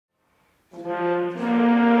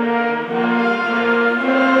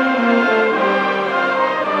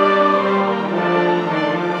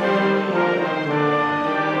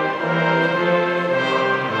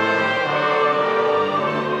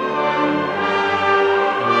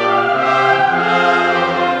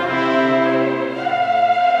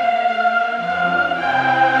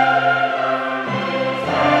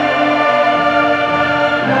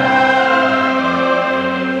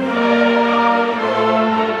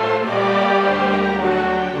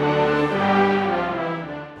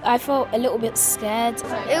I felt a little bit scared.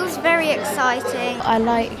 It was very exciting. I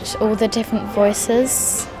liked all the different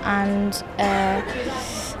voices and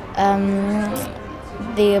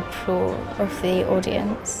the applause of the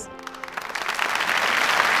audience.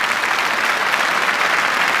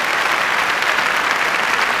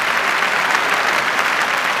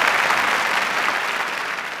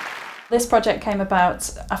 This project came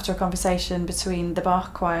about after a conversation between the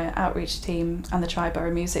Bach Choir outreach team and the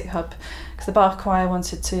Tri-Borough Music Hub, because the Bach Choir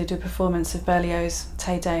wanted to do a performance of Berlioz'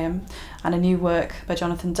 Deum and a new work by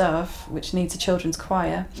Jonathan Dove, which needs a children's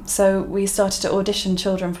choir. So we started to audition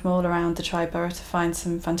children from all around the Tri-Borough to find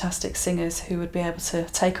some fantastic singers who would be able to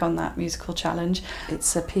take on that musical challenge.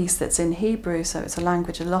 It's a piece that's in Hebrew, so it's a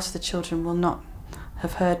language a lot of the children will not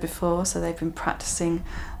have heard before, so they've been practicing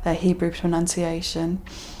their Hebrew pronunciation.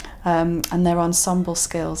 And their ensemble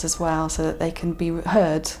skills as well, so that they can be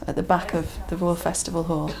heard at the back of the Royal Festival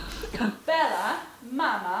Hall. Bella,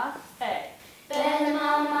 mama, hey. Bella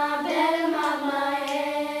mama,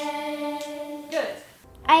 hey. Good.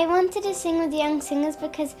 I wanted to sing with the young singers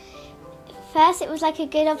because first it was like a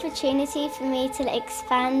good opportunity for me to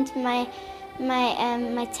expand my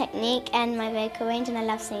technique and my vocal range, and I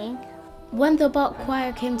love singing. When the Bach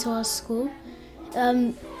Choir came to our school,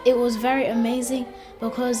 it was very amazing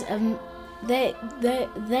because they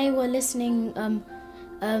were listening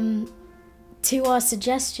to our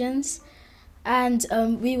suggestions, and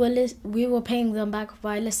we were paying them back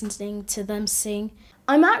by listening to them sing.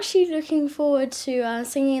 I'm actually looking forward to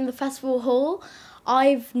singing in the festival hall.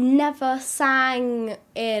 I've never sang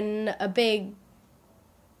in a big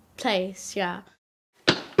place, yeah.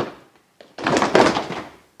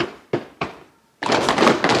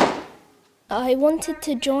 I wanted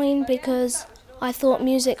to join because I thought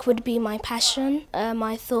music would be my passion.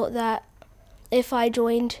 I thought that if I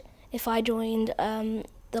joined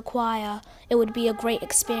the choir, it would be a great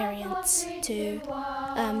experience to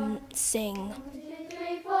sing.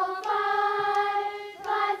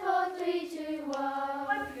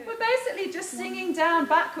 We're basically just singing down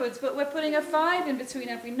backwards, but we're putting a 5 in between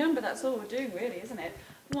every number. That's all we're doing, really, isn't it?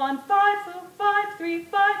 1 5 4 5 3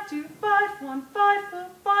 5 2 5 1 5 4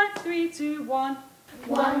 5 3 2 1.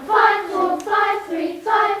 1 5 4 5 3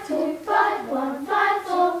 5 2 5 1 5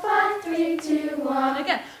 4 5 3 2 1. And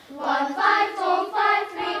again. 1 5 4 5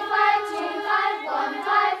 3 5 2 5 1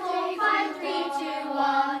 5 4 5 3 2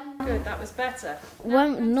 1. Good, that was better.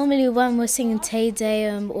 Normally when we're singing Te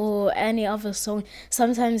Deum or any other song,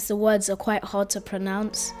 sometimes the words are quite hard to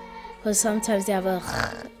pronounce because sometimes they have a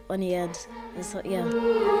on the end. It's like, yeah.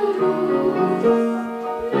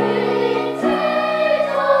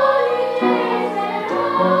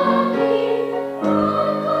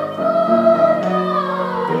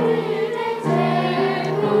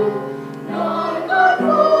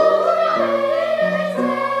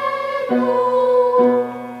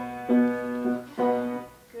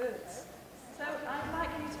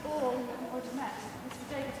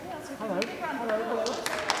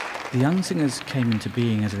 The Young Singers came into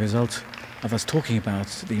being as a result of us talking about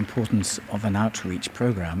the importance of an outreach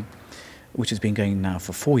programme, which has been going now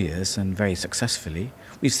for 4 years and very successfully.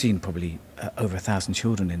 We've seen probably over 1,000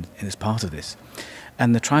 children in this part of this.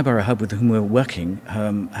 And the Tri-Borough Hub with whom we're working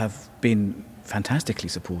have been fantastically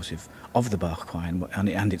supportive of the Bach Choir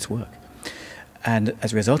and its work. And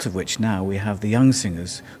as a result of which now we have the young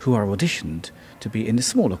singers who are auditioned to be in the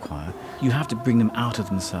smaller choir. You have to bring them out of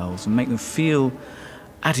themselves and make them feel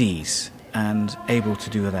at ease and able to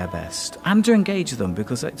do their best and to engage them,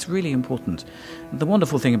 because it's really important. The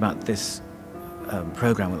wonderful thing about this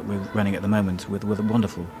programme that we're running at the moment with the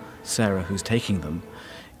wonderful Sarah who's taking them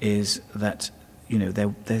is that, you know,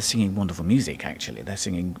 they're singing wonderful music. Actually they're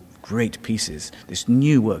singing great pieces, this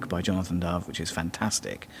new work by Jonathan Dove, which is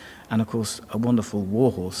fantastic, and of course a wonderful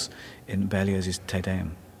warhorse in Berlioz's Te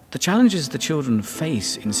Deum. The challenges the children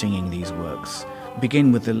face in singing these works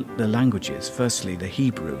begin with the languages. Firstly, the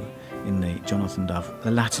Hebrew in the Jonathan Dove.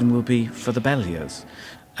 The Latin will be for the Berlioz.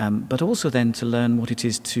 But also then to learn what it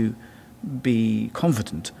is to be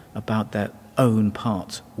confident about their own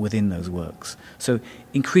part within those works. So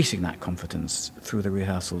increasing that confidence through the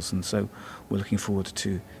rehearsals, and so we're looking forward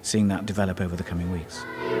to seeing that develop over the coming weeks.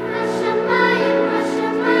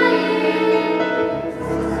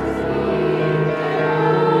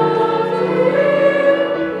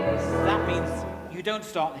 You don't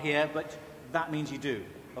start here, but that means you do.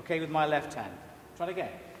 Okay, with my left hand. Try it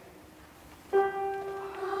again.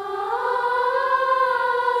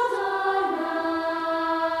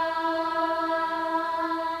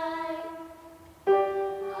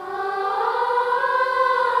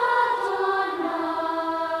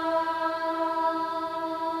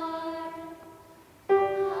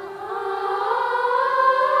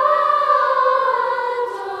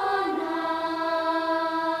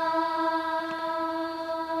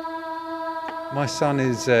 My son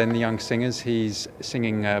is in the Young Singers. He's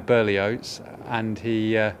singing Berlioz, and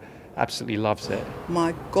he absolutely loves it.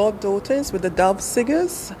 My goddaughters with the Dove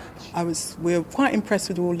Singers. We were quite impressed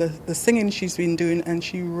with all the singing she's been doing, and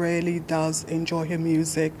she really does enjoy her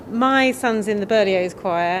music. My son's in the Berlioz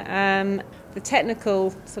choir. The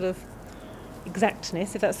technical sort of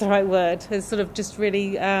exactness, if that's the right word, has sort of just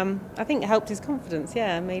really, I think, helped his confidence,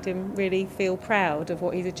 made him really feel proud of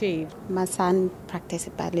what he's achieved. My son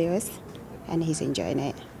practices Berlioz and he's enjoying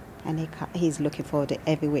it, and he's looking forward to it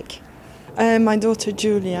every week. My daughter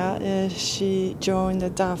Julia, she joined the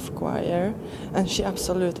Dove Choir and she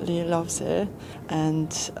absolutely loves it,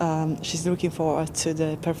 and she's looking forward to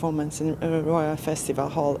the performance in Royal Festival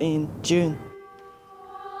Hall in June.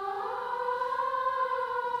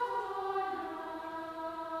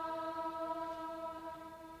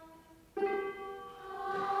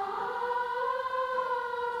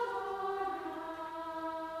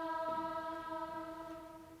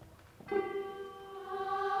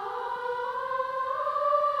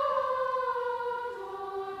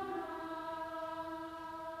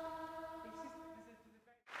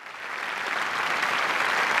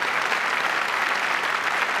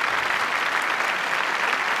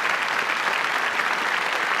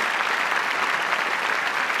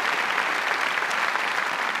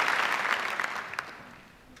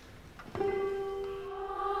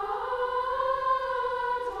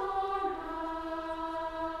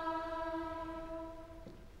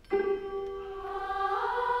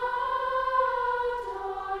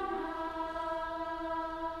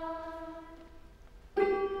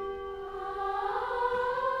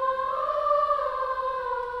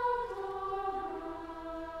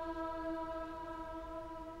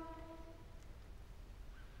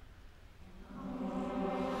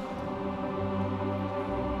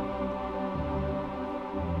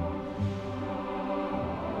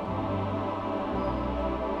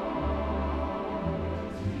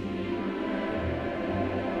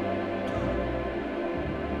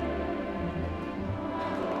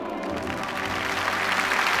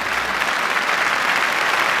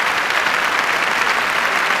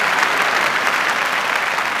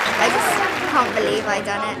 I can't believe I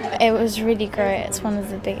done it. It was really great. It's one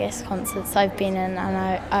of the biggest concerts I've been in, and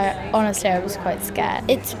I honestly I was quite scared.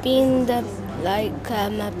 It's been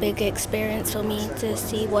a big experience for me to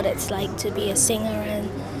see what it's like to be a singer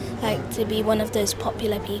and to be one of those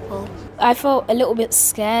popular people. I felt a little bit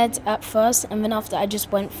scared at first, and then after I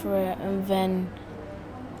just went for it, and then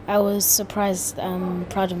I was surprised and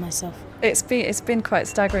proud of myself. It's been quite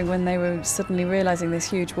staggering when they were suddenly realising this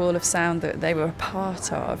huge wall of sound that they were a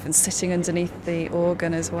part of, and sitting underneath the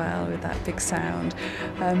organ as well with that big sound.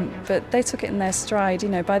 But they took it in their stride. You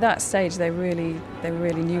know, by that stage they really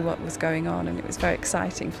knew what was going on, and it was very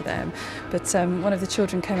exciting for them. But one of the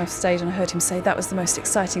children came off stage, and I heard him say, "That was the most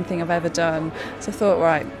exciting thing I've ever done." So I thought,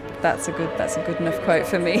 right, that's a good enough quote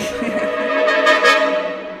for me.